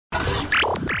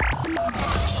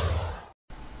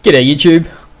G'day YouTube.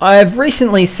 I've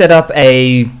recently set up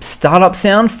a startup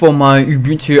sound for my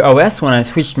Ubuntu OS when I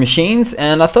switched machines,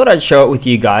 and I thought I'd show it with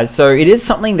you guys. So it is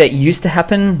something that used to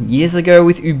happen years ago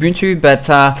with Ubuntu, but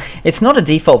it's not a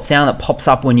default sound that pops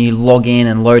up when you log in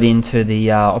and load into the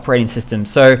operating system.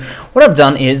 So what I've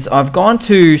done is I've gone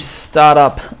to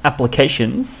Startup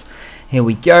Applications. Here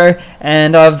we go,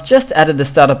 and I've just added the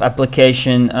startup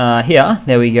application here.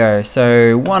 There we go.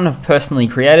 So one I've personally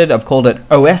created. I've called it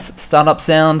OS Startup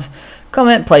Sound.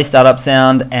 Comment, play startup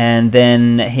sound, and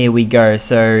then here we go.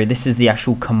 So this is the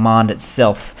actual command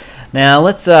itself. Now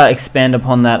let's expand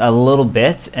upon that a little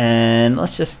bit, and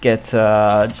let's just get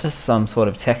just some sort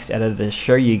of text editor to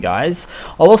show you guys.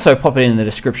 I'll also pop it in the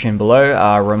description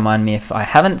below, remind me if I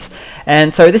haven't.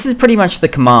 And so this is pretty much the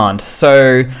command.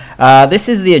 So this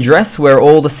is the address where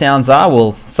all the sounds are,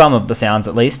 well, some of the sounds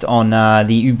at least, on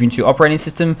the Ubuntu operating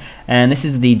system, and this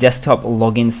is the desktop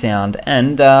login sound.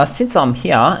 And since I'm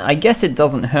here, I guess it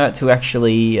doesn't hurt to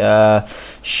actually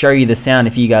show you the sound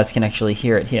if you guys can actually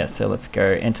hear it here. So let's go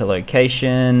enter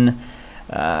location,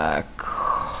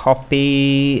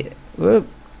 copy, whoop,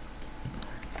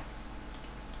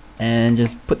 and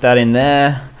just put that in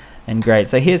there, and great.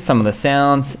 So here's some of the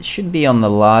sounds. It should be on the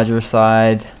larger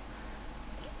side.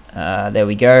 There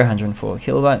we go, 104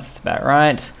 kilobytes, that's about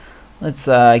right. Let's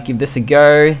give this a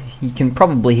go. You can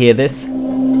probably hear this.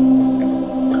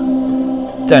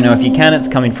 Don't know if you can, it's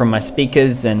coming from my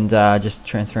speakers and just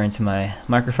transferring to my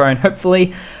microphone,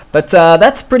 hopefully. But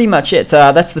that's pretty much it.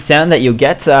 That's the sound that you'll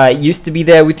get. It used to be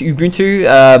there with Ubuntu,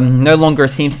 no longer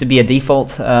seems to be a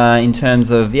default in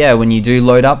terms of, yeah, when you do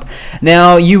load up.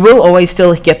 Now, you will always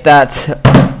still get that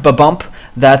bump,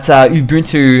 that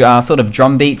Ubuntu sort of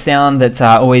drum beat sound that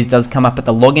always does come up at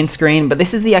the login screen, but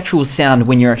this is the actual sound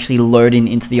when you're actually loading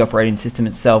into the operating system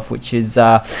itself, which is,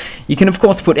 you can of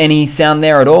course put any sound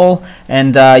there at all,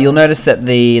 and you'll notice that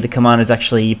the command is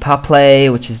actually play,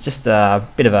 which is just a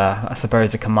bit of a, I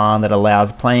suppose, a command that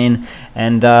allows playing,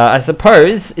 and I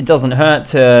suppose it doesn't hurt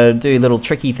to do little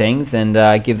tricky things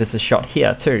and give this a shot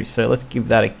here too. So let's give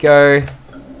that a go.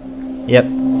 Yep.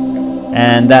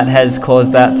 And that has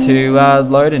caused that to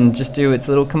load and just do its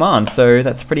little command. So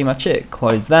that's pretty much it.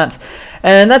 Close that.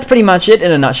 And that's pretty much it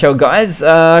in a nutshell, guys.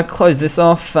 Close this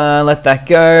off, let that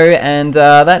go, and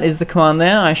that is the command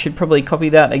there. I should probably copy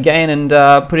that again and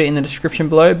put it in the description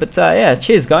below. But yeah,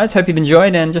 cheers guys, hope you've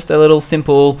enjoyed, and just a little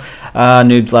simple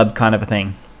Noobs Lab kind of a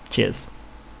thing. Cheers.